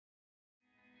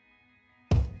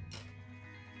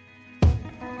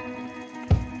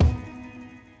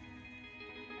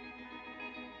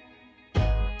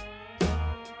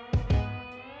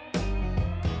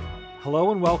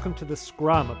Hello and welcome to the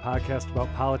Scrum, a podcast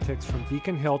about politics from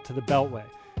Beacon Hill to the Beltway.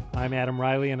 I'm Adam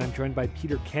Reilly, and I'm joined by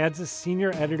Peter Kadzis, senior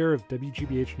editor of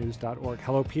WGBHnews.org.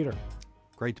 Hello, Peter.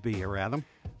 Great to be here, Adam.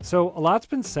 So a lot's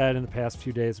been said in the past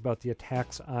few days about the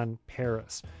attacks on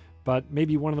Paris, but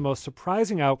maybe one of the most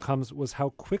surprising outcomes was how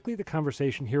quickly the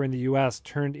conversation here in the U.S.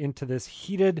 turned into this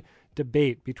heated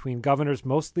debate between governors,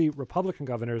 mostly Republican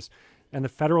governors, and the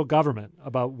federal government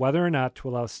about whether or not to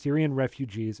allow Syrian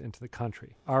refugees into the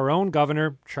country. Our own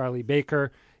governor, Charlie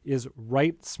Baker, is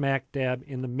right smack dab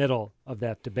in the middle of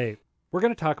that debate. We're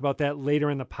going to talk about that later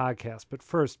in the podcast. But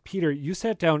first, Peter, you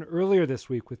sat down earlier this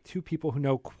week with two people who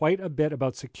know quite a bit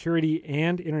about security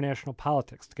and international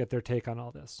politics to get their take on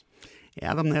all this.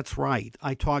 Adam, that's right.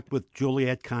 I talked with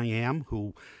Juliette Kayyem,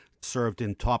 who served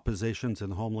in top positions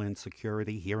in Homeland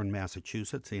Security here in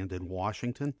Massachusetts and in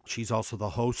Washington. She's also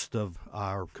the host of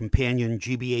our companion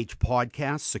GBH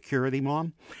podcast, Security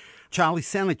Mom. Charlie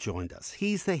Sennott joined us.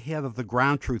 He's the head of the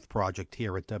GroundTruth Project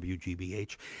here at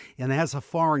WGBH, and as a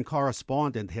foreign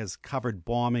correspondent has covered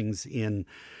bombings in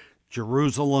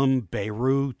Jerusalem,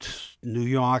 Beirut, New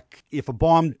York. If a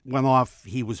bomb went off,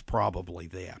 he was probably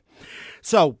there.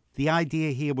 So the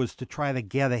idea here was to try to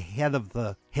get ahead of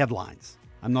the headlines.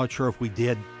 I'm not sure if we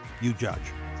did. You judge.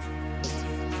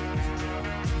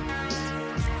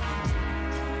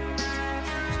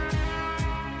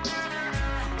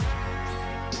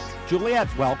 Juliette,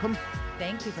 welcome.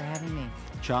 Thank you for having me.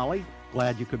 Charlie,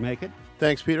 glad you could make it.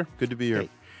 Thanks, Peter. Good to be here. Hey,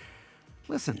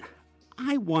 listen,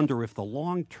 I wonder if the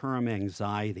long-term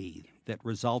anxiety that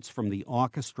results from the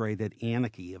orchestrated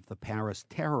anarchy of the Paris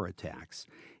terror attacks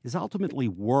is ultimately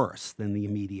worse than the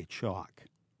immediate shock.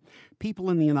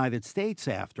 People in the United States,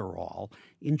 after all,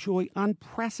 enjoy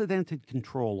unprecedented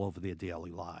control over their daily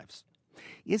lives.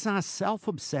 Is our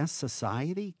self-obsessed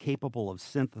society capable of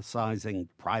synthesizing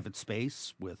private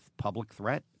space with public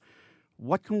threat?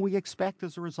 What can we expect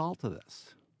as a result of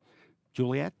this?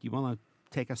 Juliette, you want to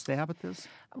take a stab at this?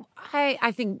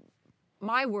 I think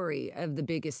my worry of the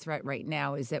biggest threat right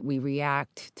now is that we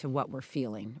react to what we're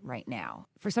feeling right now.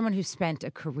 For someone who spent a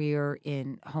career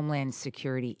in Homeland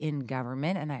Security in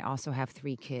government, and I also have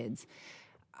 3 kids,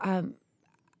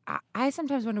 I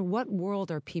sometimes wonder what world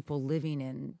are people living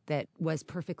in that was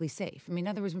perfectly safe? I mean, in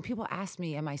other words, when people ask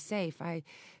me, am I safe? I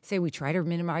say we try to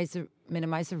minimize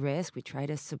the risk. We try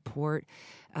to support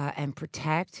and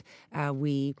protect.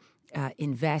 We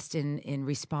invest in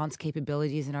response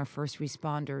capabilities in our first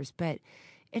responders. But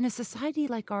in a society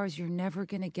like ours, you're never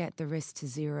going to get the risk to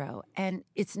zero. And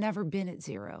it's never been at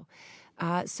zero.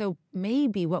 So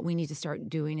maybe what we need to start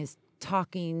doing is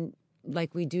talking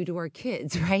like we do to our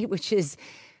kids, right? Which is,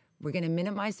 we're going to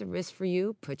minimize the risk for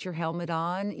you. Put your helmet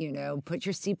on, put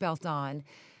your seatbelt on.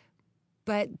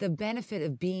 But the benefit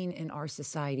of being in our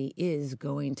society is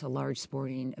going to large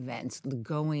sporting events,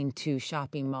 going to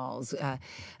shopping malls,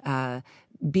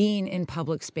 being in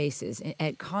public spaces,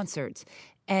 at concerts.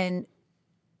 And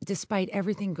despite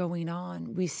everything going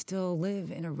on, we still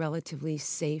live in a relatively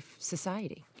safe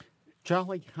society.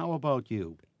 Charlie, how about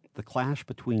you? The clash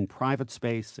between private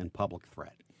space and public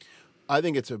threat. I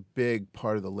think it's a big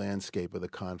part of the landscape of the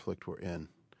conflict we're in.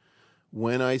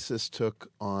 When ISIS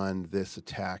took on this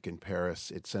attack in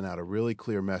Paris, it sent out a really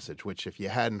clear message, which if you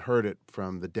hadn't heard it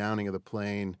from the downing of the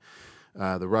plane,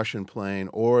 the Russian plane,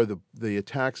 or the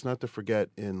attacks, not to forget,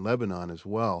 in Lebanon as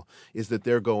well, is that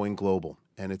they're going global.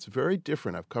 And it's very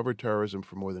different. I've covered terrorism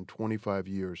for more than 25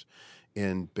 years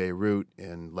in Beirut,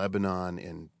 in Lebanon,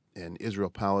 in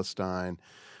Israel-Palestine,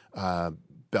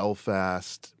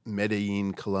 Belfast,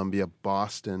 Medellin, Colombia,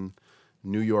 Boston,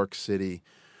 New York City.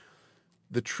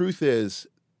 The truth is,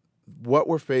 what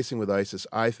we're facing with ISIS,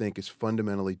 I think, is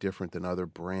fundamentally different than other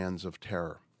brands of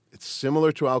terror. It's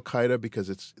similar to Al-Qaeda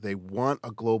because they want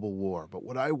a global war. But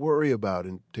what I worry about,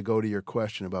 and to go to your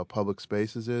question about public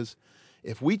spaces, is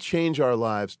if we change our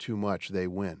lives too much, they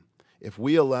win. If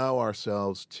we allow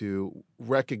ourselves to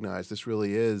recognize this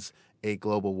really is a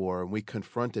global war and we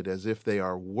confront it as if they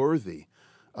are worthy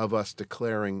of us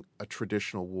declaring a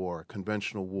traditional war, a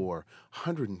conventional war,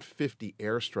 150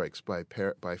 airstrikes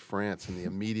by France in the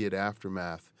immediate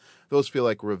aftermath. Those feel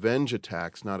like revenge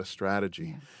attacks, not a strategy.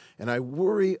 Yeah. And I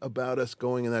worry about us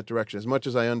going in that direction. As much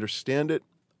as I understand it,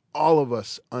 all of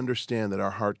us understand that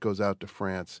our heart goes out to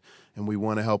France and we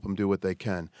want to help them do what they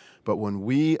can. But when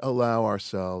we allow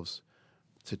ourselves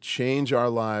to change our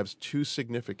lives too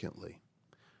significantly,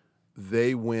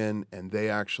 they win, and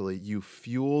you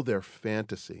fuel their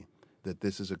fantasy that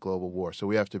this is a global war. So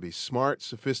we have to be smart,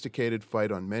 sophisticated, fight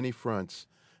on many fronts,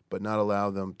 but not allow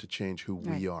them to change who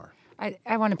we are.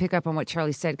 I want to pick up on what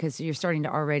Charlie said, because you're starting to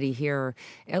already hear,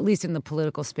 at least in the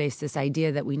political space, this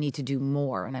idea that we need to do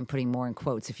more, and I'm putting more in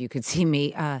quotes if you could see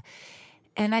me.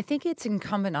 And I think it's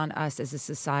incumbent on us as a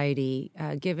society,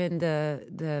 given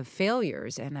the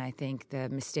failures and I think the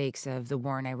mistakes of the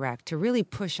war in Iraq, to really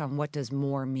push on what does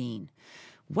more mean.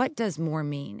 What does more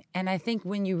mean? And I think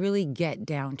when you really get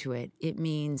down to it, it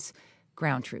means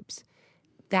ground troops.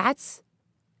 That's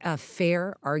a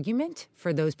fair argument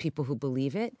for those people who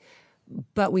believe it.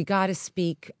 But we got to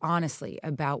speak honestly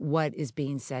about what is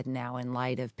being said now in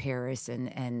light of Paris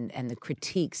and the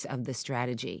critiques of the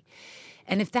strategy.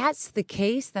 And if that's the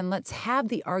case, then let's have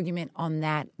the argument on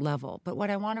that level. But what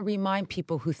I want to remind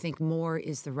people who think more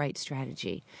is the right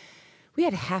strategy, we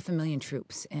had 500,000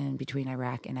 troops in between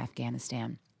Iraq and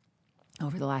Afghanistan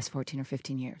over the last 14 or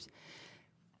 15 years.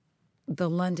 The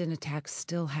London attacks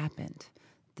still happened.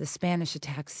 The Spanish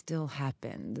attacks still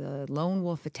happened. The Lone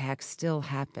Wolf attacks still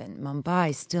happened.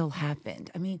 Mumbai still happened.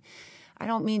 I mean, I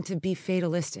don't mean to be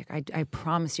fatalistic. I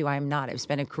promise you I am not. I've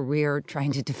spent a career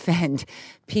trying to defend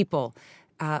people.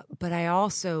 But I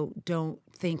also don't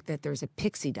think that there's a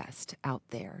pixie dust out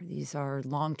there. These are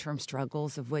long-term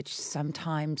struggles of which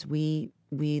sometimes we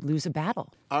lose a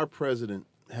battle. Our president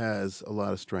has a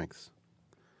lot of strengths,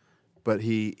 but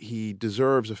he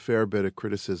deserves a fair bit of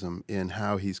criticism in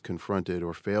how he's confronted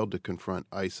or failed to confront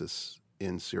ISIS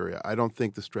in Syria. I don't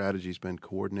think the strategy's been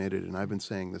coordinated, and I've been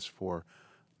saying this for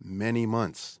many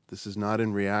months. This is not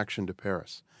in reaction to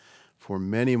Paris. For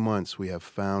many months, we have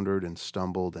floundered and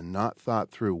stumbled and not thought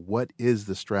through what is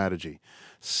the strategy.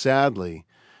 Sadly,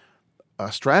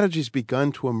 a strategy's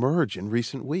begun to emerge in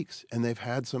recent weeks, and they've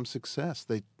had some success.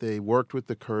 They worked with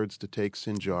the Kurds to take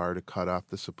Sinjar to cut off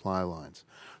the supply lines.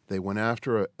 They went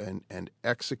after and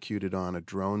executed on a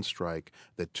drone strike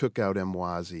that took out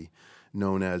Mwazi,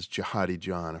 known as Jihadi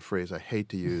John, a phrase I hate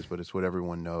to use, but it's what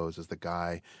everyone knows, as the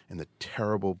guy in the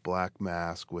terrible black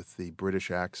mask with the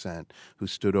British accent who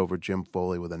stood over Jim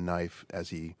Foley with a knife as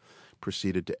he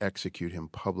proceeded to execute him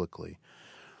publicly.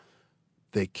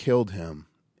 They killed him,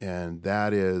 and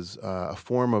that is a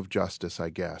form of justice,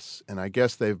 I guess. And I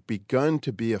guess they've begun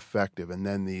to be effective, and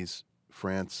then these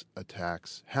France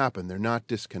attacks happen. They're not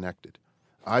disconnected.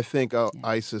 I think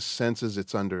ISIS senses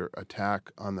it's under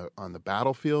attack on the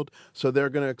battlefield, so they're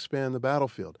going to expand the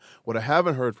battlefield. What I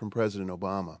haven't heard from President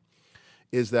Obama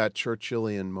is that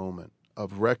Churchillian moment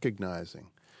of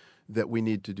recognizing that we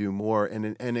need to do more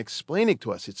and explaining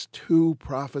to us it's too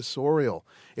professorial.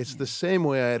 It's the same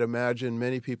way I'd imagine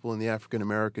many people in the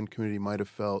African-American community might have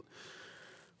felt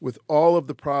with all of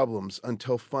the problems,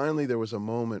 until finally there was a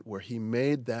moment where he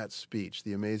made that speech,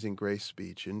 the Amazing Grace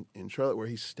speech in Charlotte, where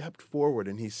he stepped forward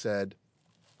and he said,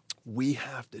 we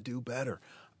have to do better.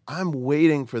 I'm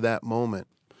waiting for that moment.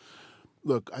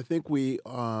 Look, I think we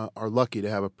are lucky to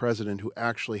have a president who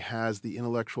actually has the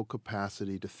intellectual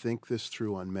capacity to think this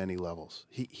through on many levels.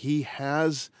 He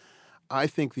has, I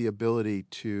think, the ability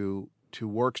to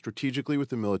work strategically with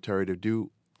the military to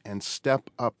do and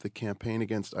step up the campaign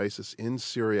against ISIS in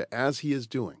Syria as he is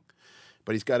doing.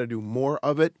 But he's got to do more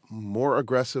of it, more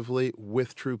aggressively,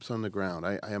 with troops on the ground.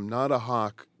 I am not a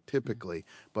hawk typically,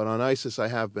 but on ISIS I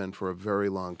have been for a very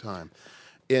long time.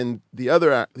 And the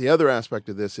other aspect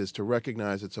of this is to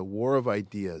recognize it's a war of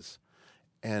ideas.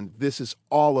 And this is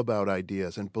all about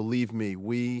ideas. And believe me,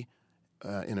 we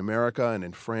in America and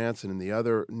in France and in the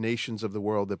other nations of the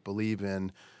world that believe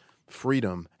in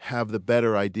freedom have the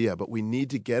better idea, but we need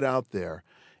to get out there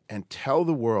and tell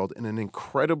the world in an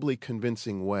incredibly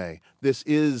convincing way, this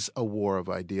is a war of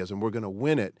ideas, and we're going to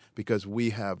win it because we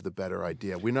have the better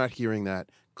idea. We're not hearing that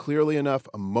clearly enough,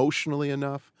 emotionally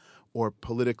enough, or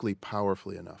politically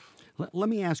powerfully enough. Let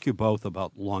me ask you both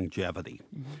about longevity.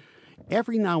 Mm-hmm.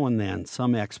 Every now and then,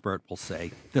 some expert will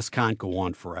say, this can't go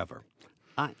on forever.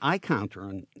 I counter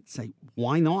and say,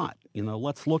 why not?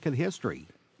 Let's look at history.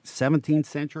 17th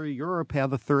century Europe had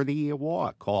the 30-Year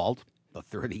War, called the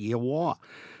 30-Year War.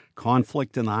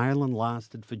 Conflict in Ireland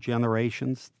lasted for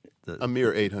generations. A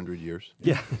mere 800 years.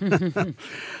 Yeah.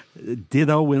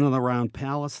 Ditto in and around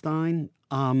Palestine.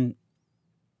 Am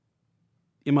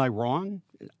I wrong?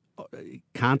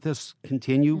 Can't this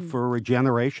continue for a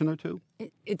generation or two?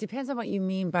 It depends on what you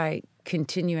mean by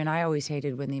continue, and I always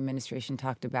hated when the administration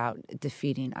talked about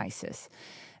defeating ISIS.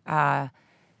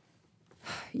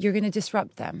 You're going to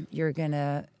disrupt them. You're going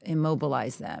to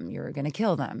immobilize them. You're going to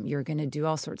kill them. You're going to do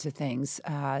all sorts of things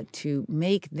to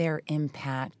make their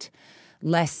impact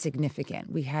less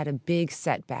significant. We had a big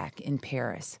setback in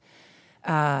Paris.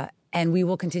 And we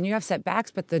will continue to have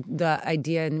setbacks, but the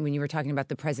idea, and when you were talking about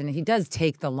the president, he does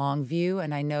take the long view,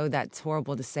 and I know that's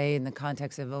horrible to say in the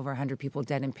context of over 100 people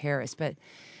dead in Paris, but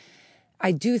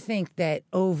I do think that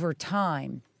over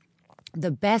time,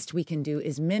 the best we can do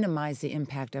is minimize the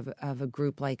impact of a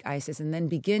group like ISIS and then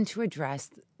begin to address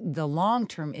the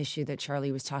long-term issue that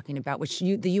Charlie was talking about, which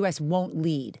the U.S. won't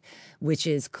lead, which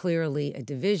is clearly a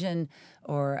division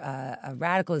or a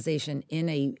radicalization in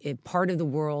a part of the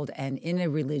world and in a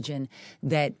religion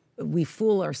that we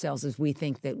fool ourselves as we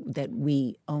think that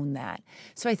we own that.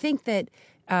 So I think that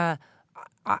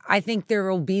I think there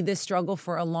will be this struggle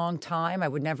for a long time. I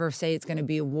would never say it's going to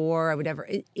be a war. I would never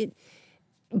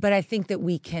but I think that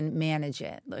we can manage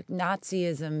it. Look,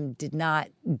 Nazism did not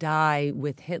die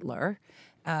with Hitler,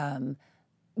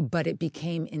 but it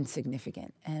became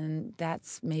insignificant. And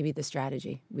that's maybe the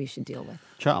strategy we should deal with.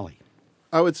 Charlie.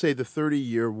 I would say the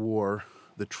 30-year war,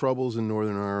 the troubles in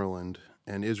Northern Ireland,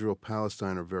 and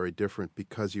Israel-Palestine are very different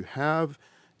because you have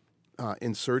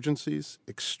insurgencies,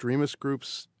 extremist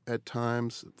groups at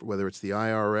times, whether it's the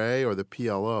IRA or the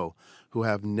PLO, who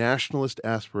have nationalist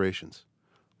aspirations.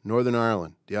 Northern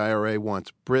Ireland, the IRA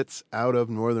wants Brits out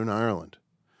of Northern Ireland.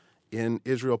 In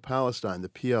Israel-Palestine, the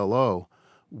PLO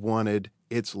wanted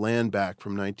its land back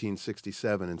from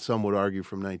 1967, and some would argue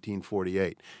from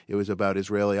 1948. It was about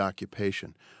Israeli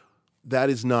occupation.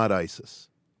 That is not ISIS.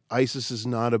 ISIS is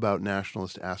not about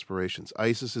nationalist aspirations.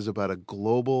 ISIS is about a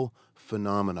global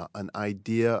phenomena, an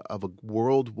idea of a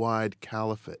worldwide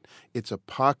caliphate. It's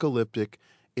apocalyptic,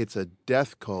 it's a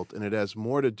death cult, and it has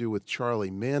more to do with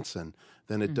Charlie Manson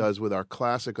than it does with our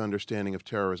classic understanding of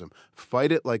terrorism.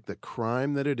 Fight it like the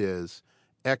crime that it is,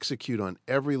 execute on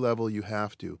every level you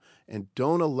have to, and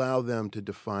don't allow them to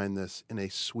define this in a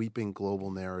sweeping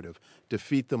global narrative.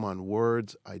 Defeat them on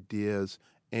words, ideas,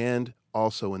 and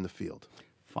also in the field.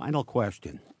 Final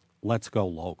question. Let's go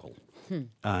local.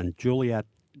 And Juliette,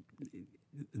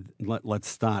 let's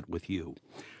start with you.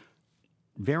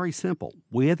 Very simple.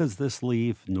 Where does this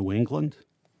leave New England?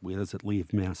 Where does it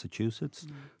leave Massachusetts?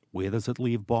 Where does it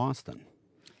leave Boston?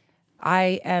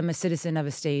 I am a citizen of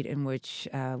a state in which,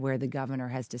 where the governor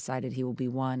has decided he will be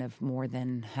one of more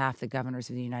than half the governors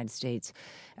of the United States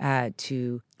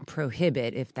to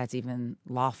prohibit, if that's even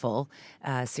lawful,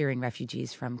 Syrian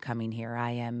refugees from coming here. I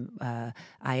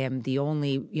am the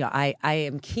only, I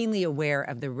am keenly aware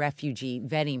of the refugee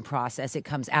vetting process. It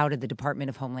comes out of the Department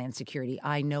of Homeland Security.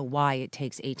 I know why it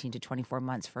takes 18 to 24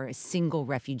 months for a single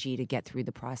refugee to get through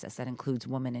the process. That includes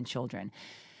women and children.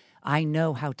 I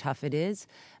know how tough it is.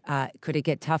 Could it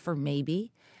get tougher?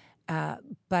 Maybe.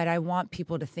 But I want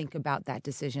people to think about that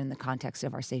decision in the context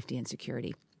of our safety and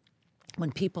security.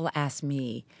 When people ask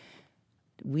me,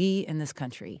 we in this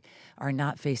country are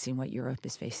not facing what Europe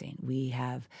is facing. We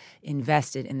have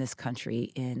invested in this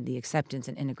country in the acceptance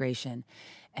and integration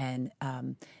and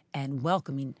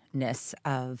welcomingness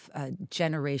of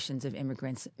generations of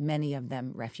immigrants, many of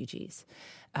them refugees.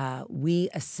 We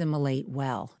assimilate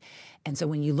well. And so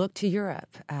when you look to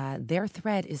Europe, their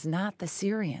threat is not the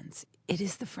Syrians. It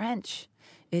is the French.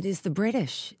 It is the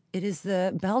British. It is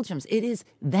the Belgians. It is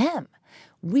them.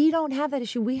 We don't have that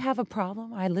issue. We have a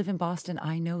problem. I live in Boston.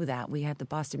 I know that. We had the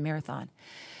Boston Marathon.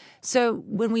 So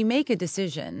when we make a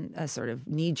decision, a sort of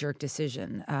knee-jerk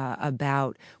decision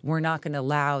about we're not going to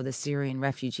allow the Syrian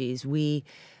refugees, we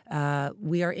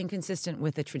are inconsistent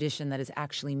with a tradition that has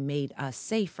actually made us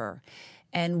safer.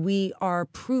 And we are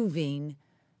proving,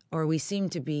 or we seem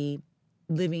to be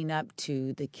living up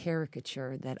to the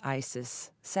caricature that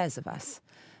ISIS says of us.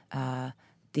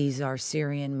 These are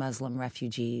Syrian Muslim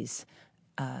refugees,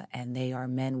 and they are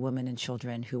men, women, and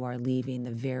children who are leaving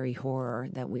the very horror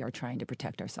that we are trying to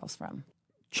protect ourselves from.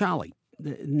 Charlie,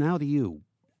 now to you.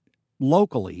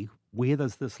 Locally, where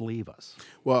does this leave us?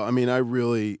 Well, I mean, I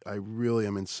really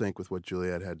am in sync with what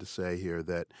Juliette had to say here,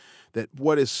 that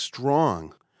what is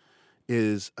strong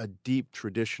is a deep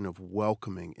tradition of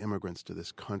welcoming immigrants to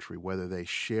this country, whether they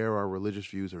share our religious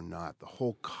views or not. The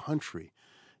whole country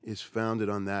is founded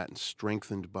on that and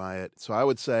strengthened by it. So I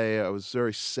would say I was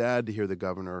very sad to hear the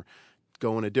governor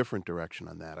go in a different direction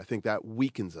on that. I think that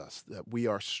weakens us, that we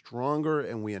are stronger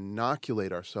and we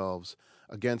inoculate ourselves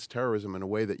against terrorism in a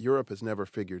way that Europe has never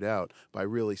figured out by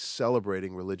really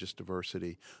celebrating religious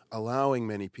diversity, allowing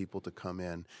many people to come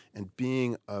in, and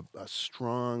being a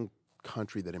strong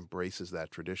country that embraces that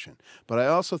tradition. But I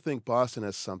also think Boston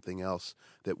has something else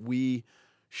that we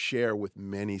share with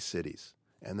many cities,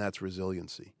 and that's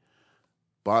resiliency.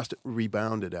 Boston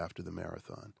rebounded after the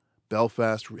marathon.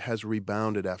 Belfast has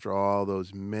rebounded after all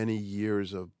those many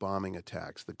years of bombing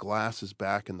attacks. The glass is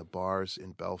back in the bars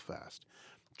in Belfast.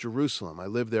 Jerusalem, I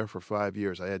lived there for 5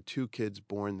 years. I had 2 kids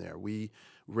born there. We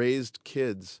raised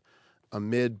kids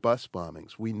amid bus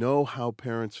bombings. We know how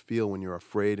parents feel when you're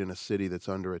afraid in a city that's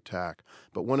under attack.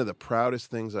 But one of the proudest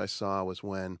things I saw was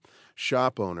when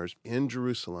shop owners in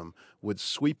Jerusalem would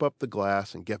sweep up the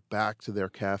glass and get back to their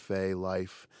cafe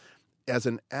life as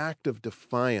an act of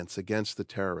defiance against the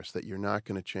terrorists, that you're not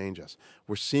going to change us.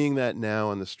 We're seeing that now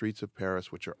on the streets of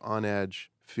Paris, which are on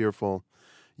edge, fearful.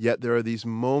 Yet there are these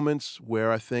moments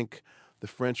where I think the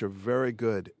French are very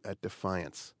good at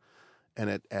defiance and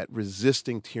at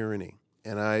resisting tyranny.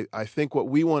 And I think what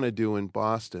we want to do in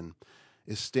Boston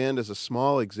is stand as a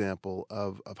small example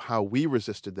of how we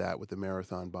resisted that with the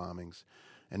marathon bombings.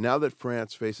 And now that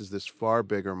France faces this far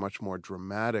bigger, much more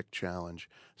dramatic challenge,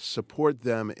 support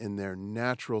them in their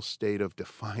natural state of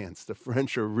defiance. The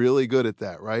French are really good at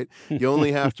that, right? You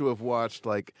only have to have watched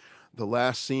like the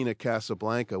last scene at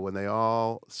Casablanca when they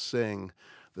all sing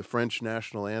the French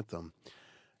national anthem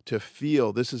to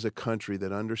feel this is a country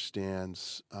that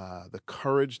understands the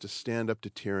courage to stand up to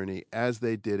tyranny as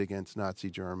they did against Nazi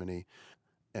Germany.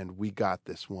 And we got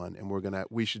this one. And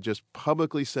we should just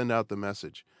publicly send out the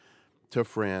message to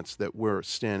France that we're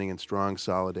standing in strong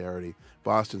solidarity.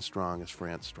 Boston strong is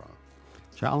France strong.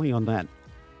 Charlie, on that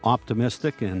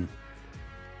optimistic and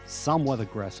somewhat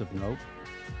aggressive note,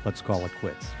 let's call it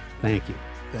quits. Thank you.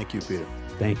 Thank you, Peter.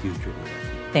 Thank you, Juliette.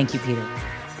 Thank you, Peter.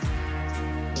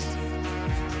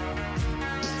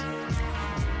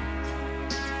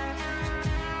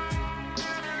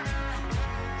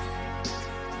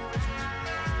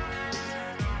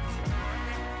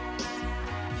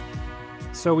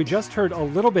 So we just heard a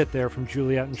little bit there from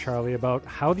Juliette and Charlie about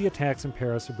how the attacks in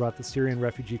Paris have brought the Syrian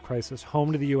refugee crisis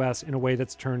home to the U.S. in a way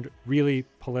that's turned really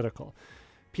political.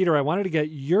 Peter, I wanted to get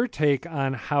your take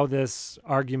on how this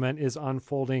argument is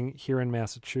unfolding here in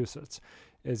Massachusetts.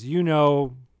 As you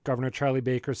know, Governor Charlie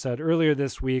Baker said earlier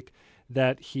this week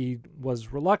that he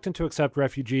was reluctant to accept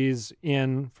refugees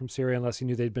in from Syria unless he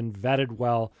knew they'd been vetted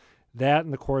well. That,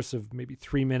 in the course of maybe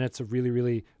 3 minutes of really,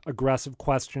 really aggressive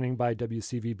questioning by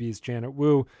WCVB's Janet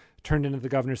Wu, turned into the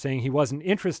governor saying he wasn't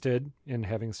interested in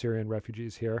having Syrian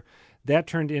refugees here. That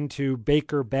turned into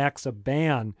Baker backs a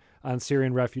ban on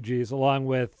Syrian refugees, along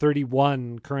with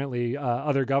 31 currently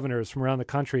other governors from around the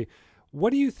country. What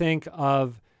do you think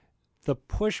of the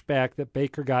pushback that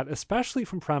Baker got, especially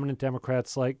from prominent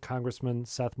Democrats like Congressman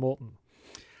Seth Moulton?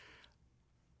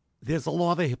 There's a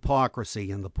lot of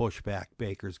hypocrisy in the pushback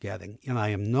Baker's getting, and I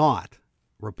am not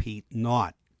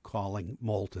calling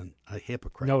Moulton a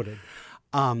hypocrite. Noted.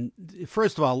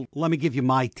 First of all, let me give you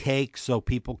my take so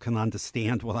people can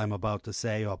understand what I'm about to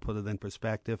say or put it in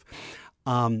perspective.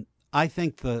 I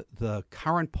think the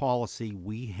current policy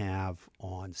we have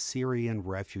on Syrian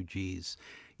refugees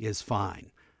is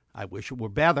fine. I wish it were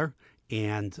better,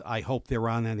 and I hope there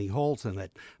aren't any holes in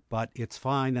it, but it's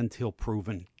fine until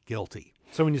proven guilty.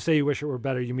 So when you say you wish it were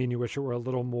better, you mean you wish it were a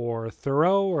little more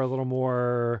thorough or a little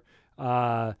more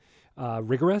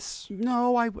rigorous?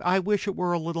 No, I wish it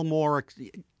were a little more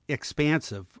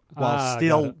expansive while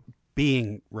still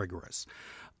being rigorous.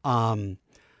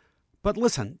 But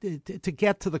listen, to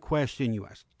get to the question you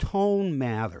asked, tone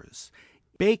matters.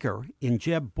 Baker and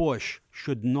Jeb Bush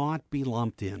should not be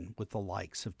lumped in with the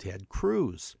likes of Ted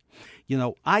Cruz. You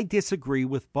know, I disagree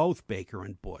with both Baker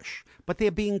and Bush, but they're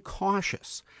being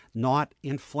cautious, not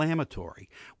inflammatory.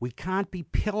 We can't be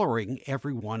pillaring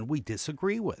everyone we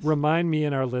disagree with. Remind me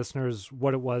and our listeners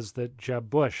what it was that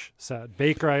Jeb Bush said.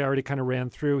 Baker, I already kind of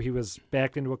ran through. He was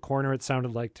backed into a corner, it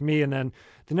sounded like to me, and then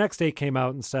the next day came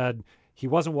out and said he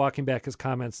wasn't walking back his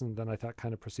comments, and then I thought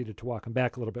kind of proceeded to walk him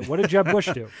back a little bit. What did Jeb Bush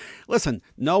do? Listen,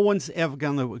 no one's ever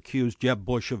going to accuse Jeb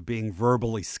Bush of being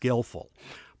verbally skillful,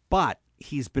 but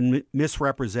he's been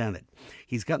misrepresented.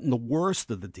 He's gotten the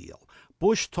worst of the deal.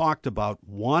 Bush talked about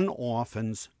 1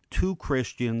 orphans, 2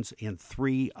 Christians, and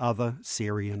 3 other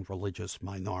Syrian religious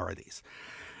minorities.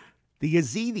 The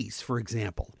Yazidis, for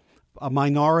example, a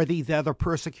minority that are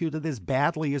persecuted as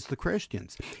badly as the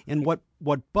Christians. And what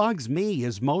bugs me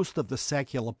is most of the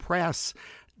secular press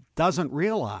doesn't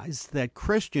realize that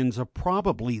Christians are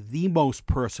probably the most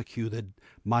persecuted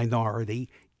minority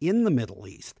in the Middle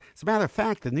East. As a matter of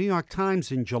fact, the New York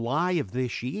Times in July of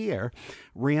this year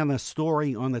ran a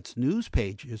story on its news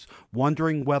pages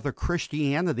wondering whether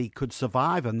Christianity could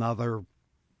survive another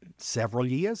several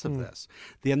years of this.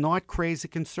 They're not crazy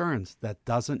concerns. That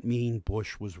doesn't mean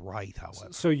Bush was right, however.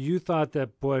 So you thought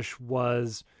that Bush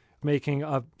was making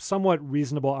a somewhat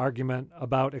reasonable argument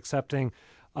about accepting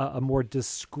a more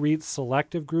discrete,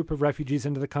 selective group of refugees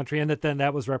into the country, and that then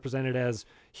that was represented as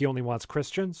he only wants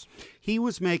Christians? He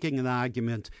was making an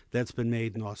argument that's been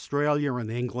made in Australia and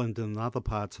England and other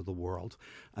parts of the world,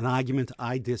 an argument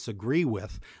I disagree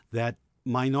with, that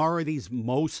minorities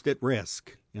most at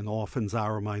risk, and orphans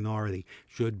are a minority,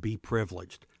 should be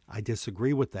privileged. I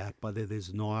disagree with that, but it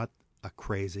is not a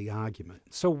crazy argument.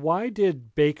 So why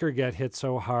did Baker get hit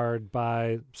so hard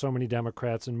by so many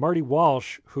Democrats? And Marty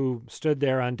Walsh, who stood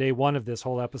there on day one of this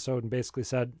whole episode and basically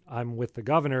said, I'm with the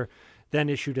governor, then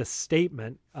issued a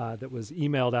statement that was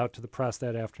emailed out to the press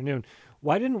that afternoon.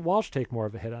 Why didn't Walsh take more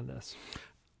of a hit on this?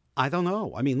 I don't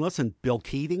know. I mean, listen, Bill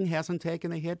Keating hasn't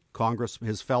taken a hit.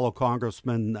 His fellow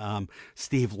Congressman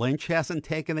Steve Lynch hasn't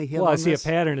taken a hit. Well, on I see this. a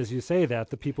pattern as you say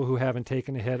that. The people who haven't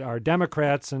taken a hit are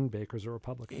Democrats and Baker's a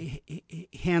Republican.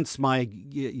 Hence my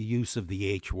use of the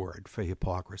H word for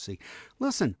hypocrisy.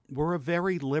 Listen, we're a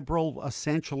very liberal,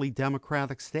 essentially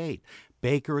Democratic state.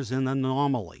 Baker's an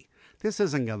anomaly. This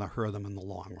isn't going to hurt them in the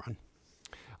long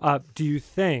run. Do you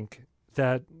think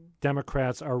that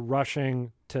Democrats are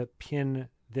rushing to pin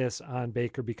this on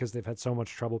Baker because they've had so much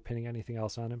trouble pinning anything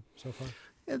else on him so far?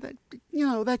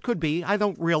 That could be. I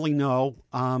don't really know.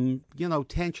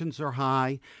 Tensions are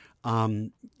high.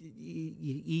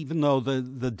 Even though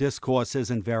the discourse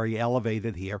isn't very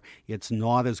elevated here, it's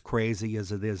not as crazy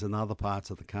as it is in other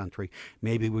parts of the country.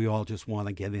 Maybe we all just want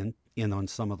to get in on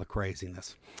some of the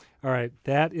craziness. All right.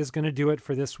 That is going to do it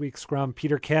for this week's Scrum.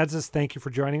 Peter Kadzis, thank you for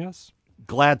joining us.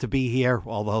 Glad to be here,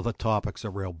 although the topic's a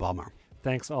real bummer.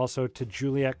 Thanks also to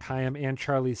Juliette Kayyem and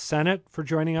Charlie Sennott for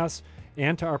joining us,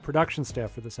 and to our production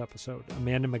staff for this episode,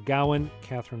 Amanda McGowan,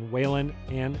 Catherine Whalen,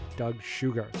 and Doug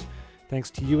Shugart. Thanks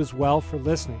to you as well for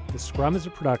listening. The Scrum is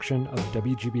a production of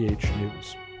WGBH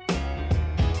News.